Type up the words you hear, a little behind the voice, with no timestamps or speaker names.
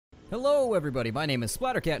Hello everybody, my name is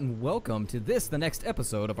Splattercat and welcome to the next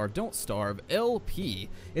episode of our Don't Starve LP.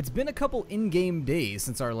 It's been a couple in-game days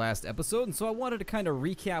since our last episode, and so I wanted to kind of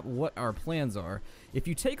recap what our plans are. If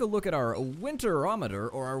you take a look at our winterometer,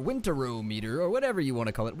 or our winterometer, or whatever you want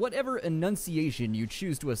to call it, whatever enunciation you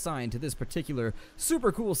choose to assign to this particular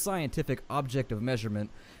super cool scientific object of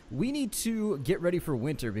measurement, we need to get ready for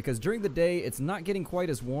winter, because during the day it's not getting quite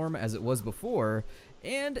as warm as it was before.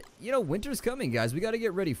 And, you know, winter's coming, guys. We got to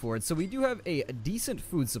get ready for it. So we do have a decent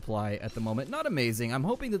food supply at the moment. Not amazing. I'm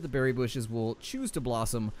hoping that the berry bushes will choose to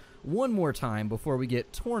blossom one more time before we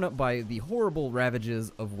get torn up by the horrible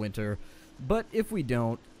ravages of winter. But if we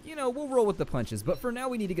don't, you know, we'll roll with the punches. But for now,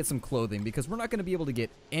 we need to get some clothing because we're not going to be able to get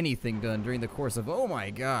anything done during the course of... Oh my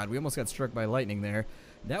god, we almost got struck by lightning there.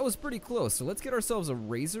 That was pretty close. So let's get ourselves a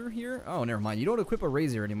razor here. Oh, never mind. You don't equip a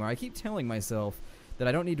razor anymore. I keep telling myself that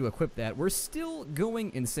I don't need to equip that. We're still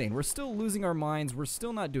going insane. We're still losing our minds. We're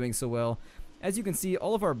still not doing so well. As you can see,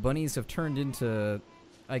 all of our bunnies have turned into,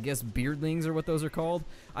 I guess, beardlings or what those are called.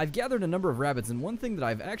 I've gathered a number of rabbits, and one thing that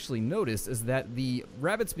I've actually noticed is that the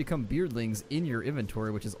rabbits become beardlings in your inventory,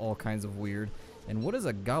 which is all kinds of weird. And what is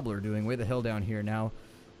a gobbler doing way the hell down here? Now,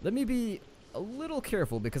 let me be a little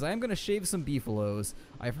careful because I am going to shave some beefaloes.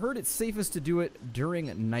 I've heard it's safest to do it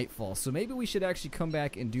during nightfall, so maybe we should actually come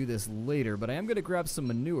back and do this later, but I am going to grab some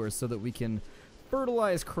manure so that we can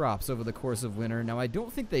fertilize crops over the course of winter. Now, I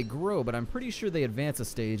don't think they grow, but I'm pretty sure they advance a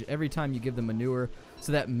stage every time you give them manure,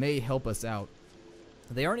 so that may help us out.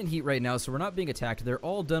 They aren't in heat right now, so we're not being attacked. They're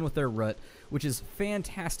all done with their rut, which is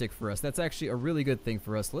fantastic for us. That's actually a really good thing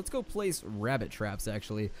for us. Let's go place rabbit traps,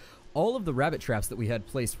 actually. All of the rabbit traps that we had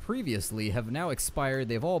placed previously have now expired.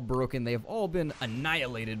 They've all broken. They've all been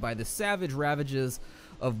annihilated by the savage ravages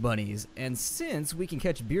of bunnies. And since we can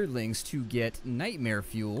catch beardlings to get nightmare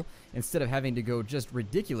fuel, instead of having to go just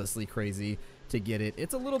ridiculously crazy to get it,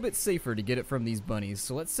 it's a little bit safer to get it from these bunnies.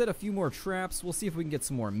 So let's set a few more traps. We'll see if we can get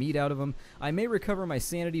some more meat out of them. I may recover my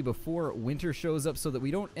sanity before winter shows up so that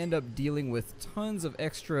we don't end up dealing with tons of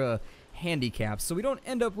extra handicaps, so we don't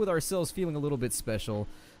end up with ourselves feeling a little bit special.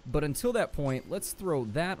 But until that point, let's throw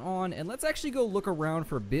that on, and let's actually go look around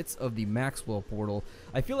for bits of the Maxwell portal.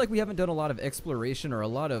 I feel like we haven't done a lot of exploration or a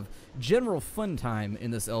lot of general fun time in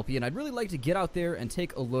this LP, and I'd really like to get out there and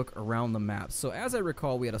take a look around the map. So as I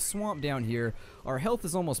recall, we had a swamp down here. Our health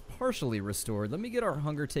is almost partially restored. Let me get our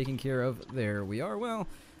hunger taken care of. There we are. Well,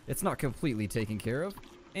 it's not completely taken care of.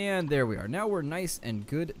 And there we are. Now we're nice and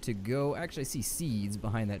good to go. Actually, I see seeds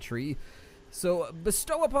behind that tree. So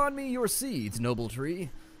bestow upon me your seeds, noble tree.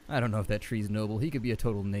 I don't know if that tree's noble. He could be a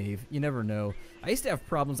total knave. You never know. I used to have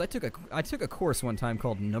problems. I took a course one time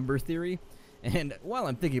called number theory, and while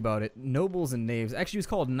I'm thinking about it, nobles and knaves, actually it was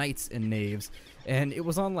called knights and knaves, and it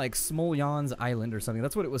was on like Smolyan's Island or something.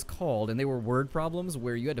 That's what it was called, and they were word problems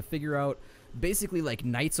where you had to figure out basically like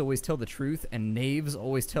knights always tell the truth and knaves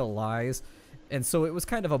always tell lies. And so it was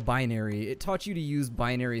kind of a binary. It taught you to use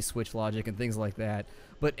binary switch logic and things like that.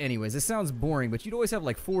 But anyways, it sounds boring, but you'd always have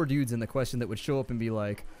like 4 dudes in the question that would show up and be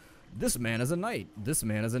like, this man is a knight, this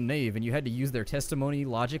man is a knave, and you had to use their testimony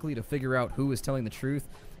logically to figure out who was telling the truth.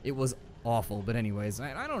 It was awful, but anyways,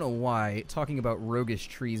 I don't know why talking about roguish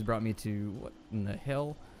trees brought me to, what in the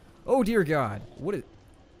hell? Oh dear god, what is...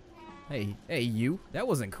 Hey, you, that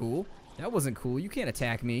wasn't cool. That wasn't cool, you can't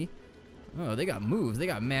attack me. Oh, they got moves. They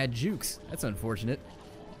got mad jukes. That's unfortunate.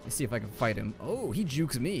 Let's see if I can fight him. Oh, he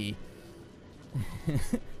jukes me.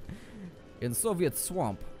 In Soviet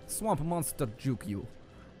swamp monster juke you.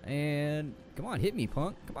 And come on, hit me,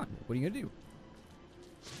 punk. Come on, what are you gonna do?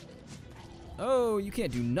 Oh, you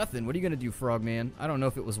can't do nothing. What are you gonna do, Frogman? I don't know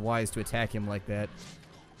if it was wise to attack him like that.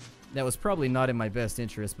 That was probably not in my best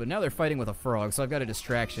interest, but now they're fighting with a frog, so I've got a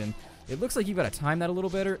distraction. It looks like you've got to time that a little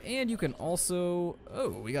better, and you can also... Oh,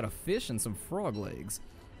 we got a fish and some frog legs.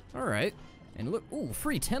 Alright. And look... Ooh,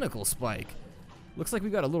 free tentacle spike. Looks like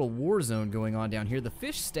we've got a little war zone going on down here. The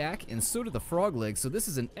fish stack, and so do the frog legs, so this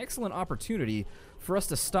is an excellent opportunity for us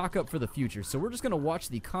to stock up for the future. So we're just going to watch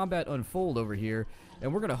the combat unfold over here,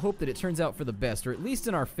 and we're going to hope that it turns out for the best, or at least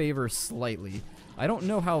in our favor slightly. I don't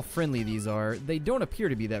know how friendly these are. They don't appear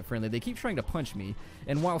to be that friendly. They keep trying to punch me,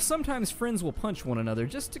 and while sometimes friends will punch one another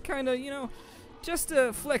just to kind of, you know, just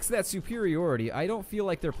to flex that superiority, I don't feel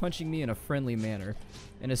like they're punching me in a friendly manner.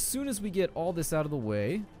 And as soon as we get all this out of the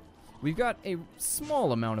way... We've got a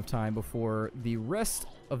small amount of time before the rest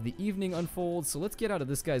of the evening unfolds, so let's get out of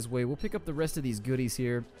this guy's way. We'll pick up the rest of these goodies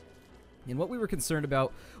here. And what we were concerned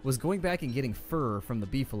about was going back and getting fur from the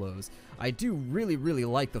beefaloes. I do really, really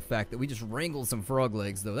like the fact that we just wrangled some frog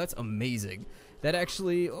legs, though. That's amazing. That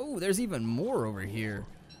actually... Oh, there's even more over here.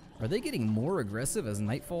 Are they getting more aggressive as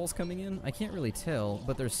nightfall's coming in? I can't really tell,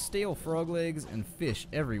 but there's stale frog legs and fish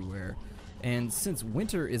everywhere. And since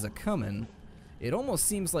winter is a-comin', it almost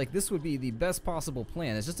seems like this would be the best possible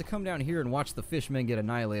plan. It's just to come down here and watch the fishmen get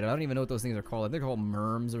annihilated. I don't even know what those things are called. They're called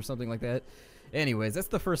merms or something like that. Anyways, that's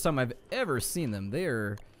the first time I've ever seen them. They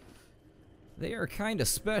are kind of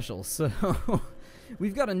special. So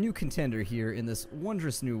we've got a new contender here in this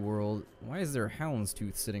wondrous new world. Why is there a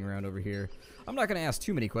houndstooth sitting around over here? I'm not going to ask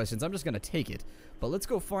too many questions. I'm just going to take it. But let's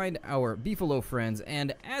go find our Beefalo friends.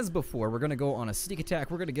 And as before, we're going to go on a sneak attack.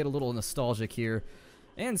 We're going to get a little nostalgic here.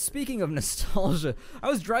 And speaking of nostalgia, I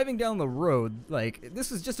was driving down the road, like,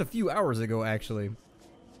 this was just a few hours ago, actually.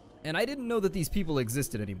 And I didn't know that these people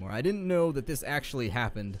existed anymore. I didn't know that this actually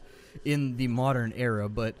happened in the modern era,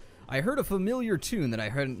 but I heard a familiar tune that I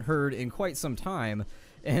hadn't heard in quite some time,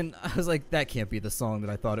 and I was like, that can't be the song that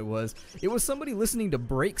I thought it was. It was somebody listening to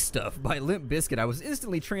Break Stuff by Limp Bizkit. I was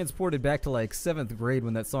instantly transported back to like 7th grade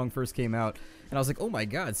when that song first came out, and I was like, oh my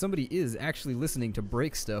god, somebody is actually listening to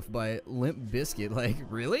Break Stuff by Limp Bizkit. Like,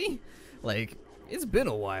 really? Like, it's been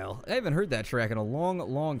a while. I haven't heard that track in a long,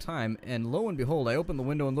 long time, and lo and behold, I opened the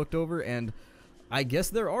window and looked over, and I guess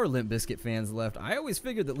there are Limp Bizkit fans left. I always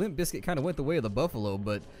figured that Limp Bizkit kind of went the way of the buffalo,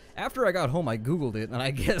 but after I got home, I googled it, and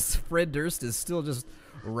I guess Fred Durst is still just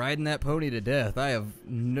riding that pony to death. I have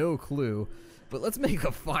no clue. But let's make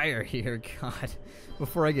a fire here, God,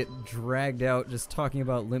 before I get dragged out just talking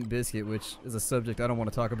about Limp Bizkit, which is a subject I don't want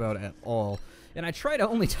to talk about at all. And I try to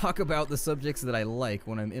only talk about the subjects that I like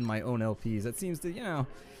when I'm in my own LPs. That seems to, you know,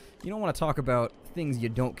 you don't want to talk about things you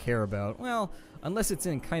don't care about. Well, unless it's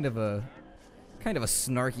in kind of a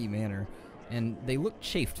snarky manner. And they look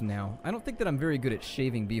chafed now. I don't think that I'm very good at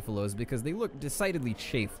shaving beefalos because they look decidedly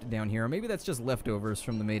chafed down here. Or maybe that's just leftovers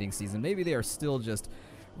from the mating season. Maybe they are still just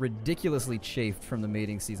ridiculously chafed from the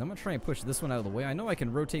mating season. I'm going to try and push this one out of the way. I know I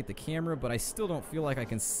can rotate the camera, but I still don't feel like I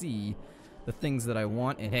can see the things that I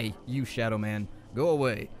want. And hey, you Shadow Man, go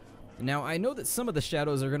away. Now, I know that some of the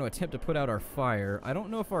shadows are going to attempt to put out our fire. I don't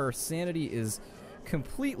know if our sanity is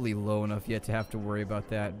completely low enough yet to have to worry about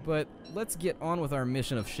that, but let's get on with our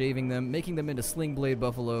mission of shaving them, making them into sling blade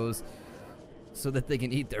buffaloes so that they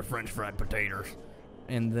can eat their french fried potatoes.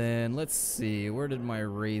 And then let's see, where did my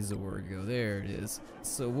razor go? There it is.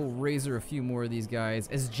 So we'll razor a few more of these guys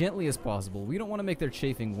as gently as possible. We don't want to make their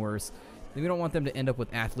chafing worse. We don't want them to end up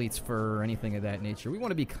with athlete's fur or anything of that nature. We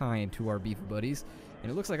want to be kind to our beef buddies.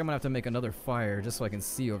 And it looks like I'm going to have to make another fire just so I can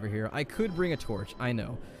see over here. I could bring a torch, I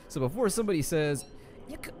know. So before somebody says,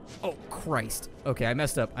 you could, oh, Christ. Okay, I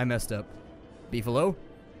messed up. Beefalo?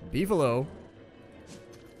 Beefalo?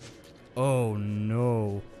 Oh,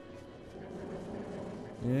 no.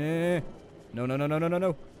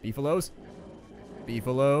 No. Beefalos?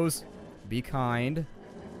 Beefalos? Be kind.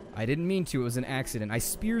 I didn't mean to. It was an accident. I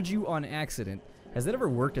speared you on accident. Has that ever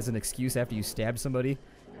worked as an excuse after you stabbed somebody?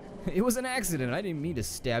 It was an accident. I didn't mean to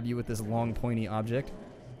stab you with this long, pointy object.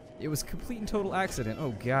 It was complete and total accident.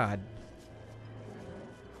 Oh, God.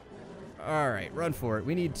 Alright, run for it.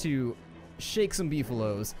 We need to shake some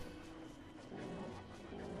beefalos.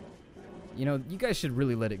 You know, you guys should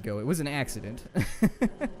really let it go. It was an accident.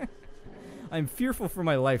 I'm fearful for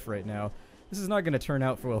my life right now. This is not going to turn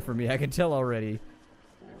out well for me. I can tell already.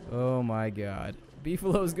 Oh, my God.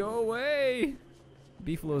 Beefalos, go away!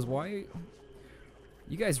 Beefalos, why...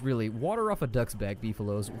 You guys really, water off a duck's back,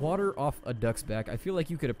 beefalos. Water off a duck's back. I feel like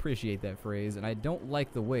you could appreciate that phrase, and I don't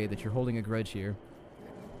like the way that you're holding a grudge here.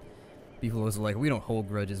 Beefalos are like, we don't hold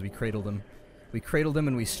grudges, we cradle them. We cradle them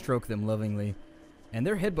and we stroke them lovingly. And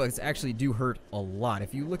their headbutts actually do hurt a lot.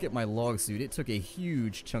 If you look at my log suit, it took a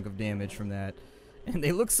huge chunk of damage from that. And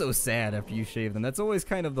they look so sad after you shave them. That's always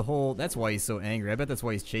kind of the whole, that's why he's so angry. I bet that's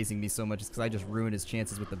why he's chasing me so much, is because I just ruined his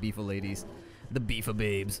chances with the beefa ladies. The beefa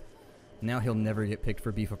babes. Now he'll never get picked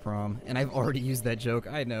for Beefa Prom, and I've already used that joke.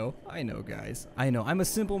 I know, guys. I know. I'm a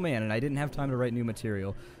simple man, and I didn't have time to write new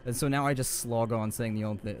material, and so now I just slog on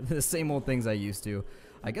saying the same old things I used to.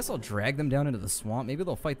 I guess I'll drag them down into the swamp. Maybe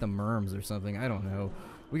they'll fight the merms or something. I don't know.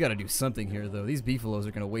 We got to do something here, though. These beefalos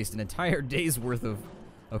are going to waste an entire day's worth of...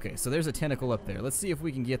 Okay, so there's a tentacle up there. Let's see if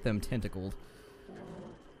we can get them tentacled.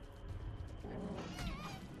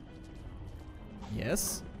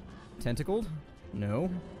 Yes? Tentacled?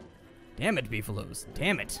 No. Damn it, beefalos.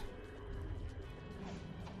 Damn it.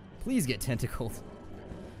 Please get tentacled.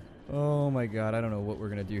 Oh my god, I don't know what we're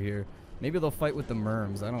gonna do here. Maybe they'll fight with the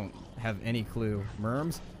merms. I don't have any clue.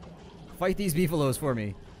 Merms? Fight these beefalos for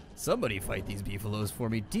me. Somebody fight these beefalos for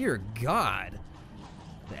me. Dear God.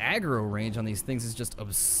 The aggro range on these things is just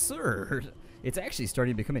absurd. It's actually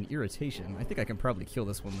starting to become an irritation. I think I can probably kill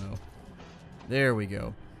this one, though. There we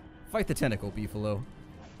go. Fight the tentacle, beefalo.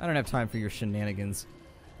 I don't have time for your shenanigans.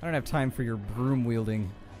 I don't have time for your broom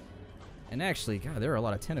wielding. And actually, God, there are a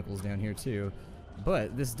lot of tentacles down here too.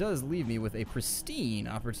 But this does leave me with a pristine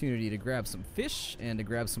opportunity to grab some fish and to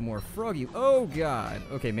grab some more froggy. Oh, God.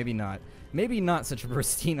 Okay, maybe not. Maybe not such a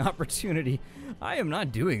pristine opportunity. I am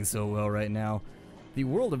not doing so well right now. The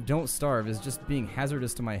world of Don't Starve is just being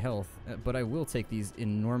hazardous to my health, but I will take these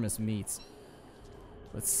enormous meats.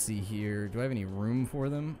 Let's see here. Do I have any room for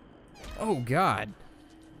them? Oh, God.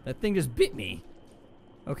 That thing just bit me.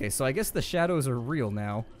 Okay, so I guess the shadows are real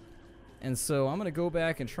now. And so I'm going to go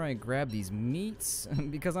back and try and grab these meats,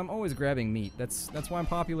 because I'm always grabbing meat. That's why I'm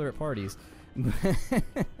popular at parties.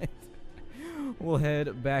 We'll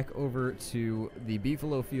head back over to the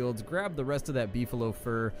beefalo fields, grab the rest of that beefalo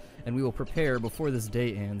fur, and we will prepare before this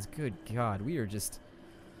day ends. Good God, we're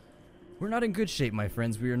not in good shape, my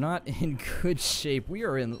friends. We are not in good shape. We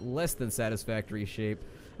are in less than satisfactory shape.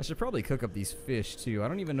 I should probably cook up these fish, too. I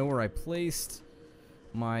don't even know where I placed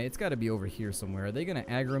my... It's got to be over here somewhere. Are they going to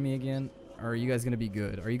aggro me again? Or are you guys going to be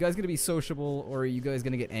good? Are you guys going to be sociable, or are you guys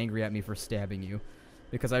going to get angry at me for stabbing you?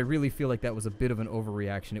 Because I really feel like that was a bit of an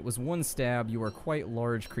overreaction. It was one stab. You are quite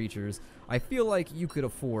large creatures. I feel like you could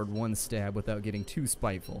afford one stab without getting too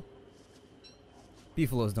spiteful.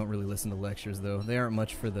 Beefalos don't really listen to lectures, though. They aren't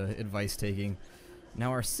much for the advice taking.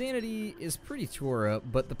 Now, our sanity is pretty tore up,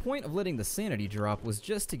 but the point of letting the sanity drop was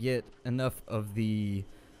just to get enough of these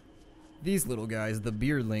little guys, the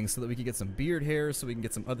beardlings, so that we could get some beard hair, so we can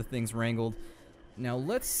get some other things wrangled. Now,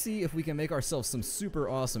 let's see if we can make ourselves some super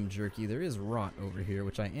awesome jerky. There is rot over here,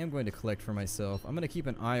 which I am going to collect for myself. I'm going to keep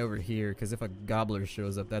an eye over here, because if a gobbler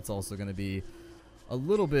shows up, that's also going to be a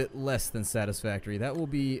little bit less than satisfactory. That will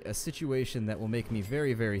be a situation that will make me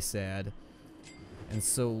very, very sad. And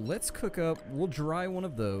so let's cook up. We'll dry one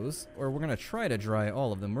of those, or we're going to try to dry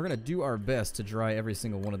all of them. We're going to do our best to dry every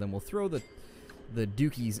single one of them. We'll throw the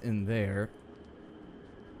dookies in there.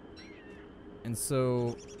 And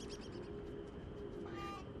so...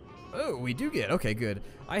 Oh, we do get... Okay, good.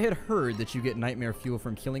 I had heard that you get nightmare fuel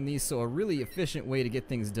from killing these, so a really efficient way to get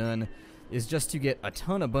things done is just to get a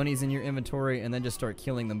ton of bunnies in your inventory and then just start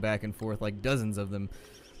killing them back and forth, like dozens of them.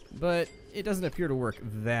 But it doesn't appear to work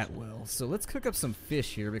that well. So let's cook up some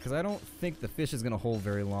fish here, because I don't think the fish is going to hold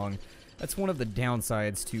very long. That's one of the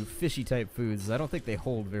downsides to fishy-type foods, is I don't think they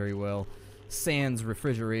hold very well. Sans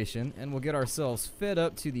refrigeration, and we'll get ourselves fed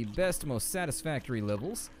up to the best, most satisfactory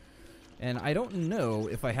levels. And I don't know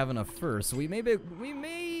if I have enough fur, so we may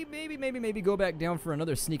go back down for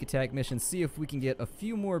another sneak attack mission, see if we can get a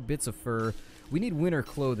few more bits of fur. We need winter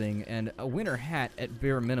clothing, and a winter hat at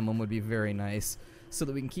bare minimum would be very nice, so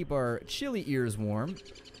that we can keep our chilly ears warm.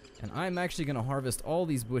 And I'm actually going to harvest all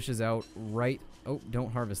these bushes out right... Oh,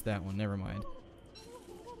 don't harvest that one, never mind.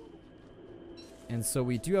 And so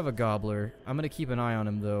we do have a gobbler. I'm going to keep an eye on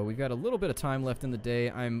him, though. We've got a little bit of time left in the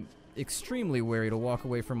day. I'm extremely wary to walk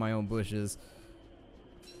away from my own bushes,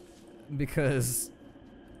 because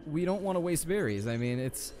we don't want to waste berries. I mean,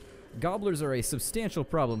 gobblers are a substantial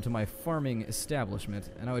problem to my farming establishment,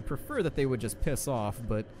 and I would prefer that they would just piss off,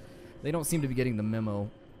 but they don't seem to be getting the memo.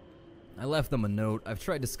 I left them a note. I've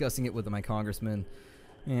tried discussing it with my congressman.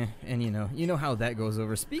 And you know how that goes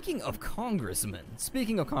over. Speaking of congressmen,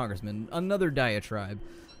 another diatribe,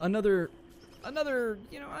 another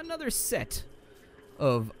set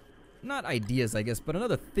of, not ideas, I guess, but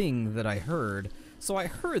another thing that I heard. So I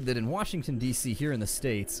heard that in Washington, D.C., here in the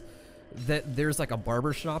States, that there's like a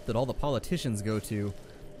barbershop that all the politicians go to,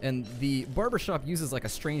 and the barbershop uses like a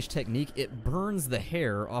strange technique. It burns the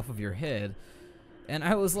hair off of your head. And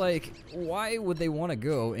I was like, why would they want to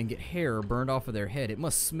go and get hair burned off of their head? It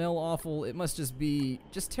must smell awful. It must just be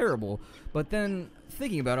terrible. But then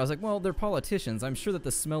thinking about it, I was like, well, they're politicians. I'm sure that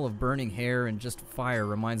the smell of burning hair and just fire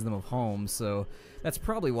reminds them of home. So that's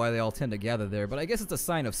probably why they all tend to gather there. But I guess it's a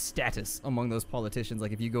sign of status among those politicians.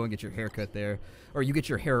 Like if you go and get your hair cut there, or you get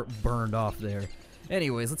your hair burned off there.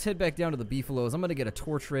 Anyways, let's head back down to the beefalos. I'm going to get a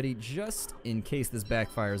torch ready just in case this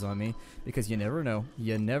backfires on me, because you never know.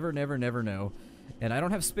 You never know. And I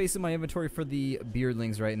don't have space in my inventory for the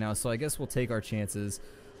beardlings right now, so I guess we'll take our chances.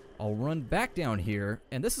 I'll run back down here,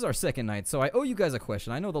 and this is our second night, so I owe you guys a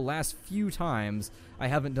question. I know the last few times I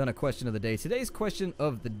haven't done a question of the day. Today's question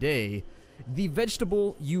of the day, the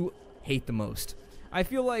vegetable you hate the most. I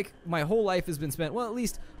feel like my whole life has been spent, well, at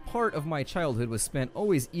least part of my childhood was spent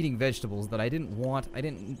always eating vegetables that I didn't want. I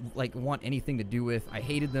didn't want anything to do with. I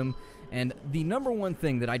hated them, and the number one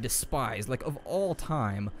thing that I despise, like of all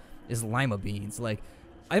time, is lima beans. Like,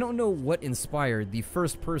 I don't know what inspired the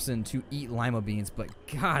first person to eat lima beans, but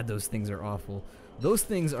God, those things are awful. Those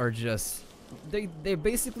things are just they're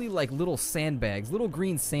basically like little sandbags, little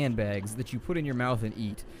green sandbags that you put in your mouth and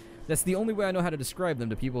eat. That's the only way I know how to describe them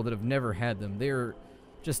to people that have never had them. They're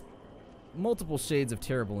just multiple shades of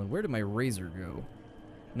terrible. And where did my razor go?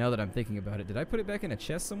 Now that I'm thinking about it, did I put it back in a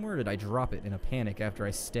chest somewhere, or did I drop it in a panic after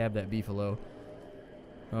I stabbed that beefalo?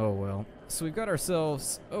 Oh well. So we've got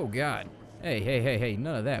ourselves... Oh god. Hey,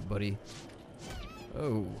 none of that, buddy.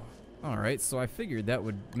 Oh. Alright, so I figured that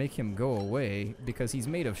would make him go away, because he's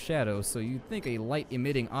made of shadow, so you'd think a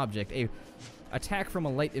light-emitting object, a attack from a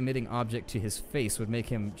light-emitting object to his face would make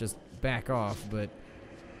him just back off, but...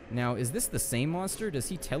 Now, is this the same monster? Does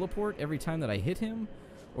he teleport every time that I hit him?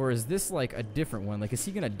 Or is this like a different one? Like, is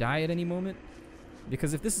he gonna die at any moment?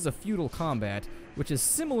 Because if this is a feudal combat, which is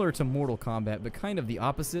similar to Mortal Kombat, but kind of the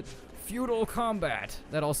opposite, feudal combat!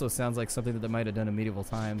 That also sounds like something that they might have done in medieval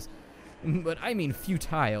times. But I mean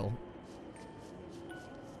futile.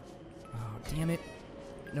 Oh, damn it.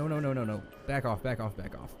 No. Back off.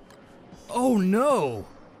 Oh, no!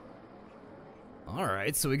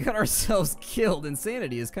 Alright, so we got ourselves killed.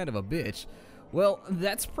 Insanity is kind of a bitch. Well,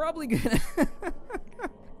 that's probably gonna...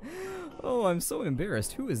 Oh, I'm so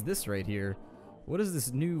embarrassed. Who is this right here? What is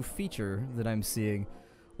this new feature that I'm seeing?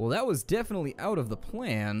 Well, that was definitely out of the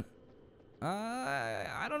plan.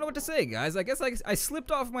 I don't know what to say, guys. I guess I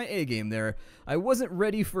slipped off my A game there. I wasn't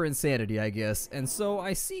ready for Insanity, I guess. And so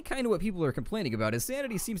I see kind of what people are complaining about.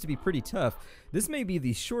 Insanity seems to be pretty tough. This may be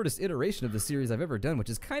the shortest iteration of the series I've ever done, which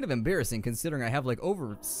is kind of embarrassing considering I have like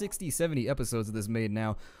over 60, 70 episodes of this made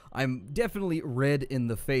now. I'm definitely red in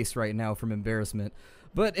the face right now from embarrassment.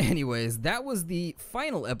 But anyways, that was the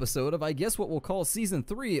final episode of, I guess, what we'll call Season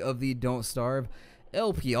 3 of the Don't Starve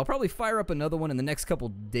LP. I'll probably fire up another one in the next couple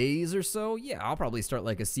days or so. Yeah, I'll probably start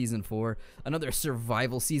like a Season 4, another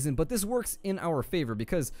survival season, but this works in our favor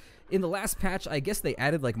because in the last patch, I guess they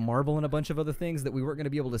added like marble and a bunch of other things that we weren't going to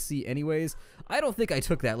be able to see anyways. I don't think I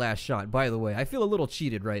took that last shot, by the way. I feel a little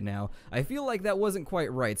cheated right now. I feel like that wasn't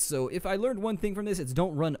quite right, so if I learned one thing from this, it's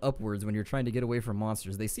don't run upwards when you're trying to get away from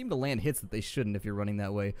monsters. They seem to land hits that they shouldn't if you're running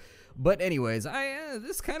that way. But anyways, this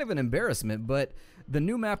is kind of an embarrassment, but the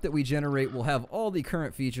new map that we generate will have all the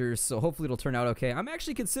current features, so hopefully it'll turn out okay. I'm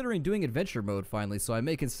actually considering doing adventure mode finally, so I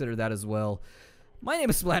may consider that as well. My name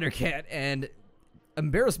is Splattercat, and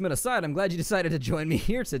embarrassment aside, I'm glad you decided to join me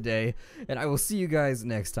here today, and I will see you guys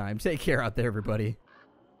next time. Take care out there, everybody.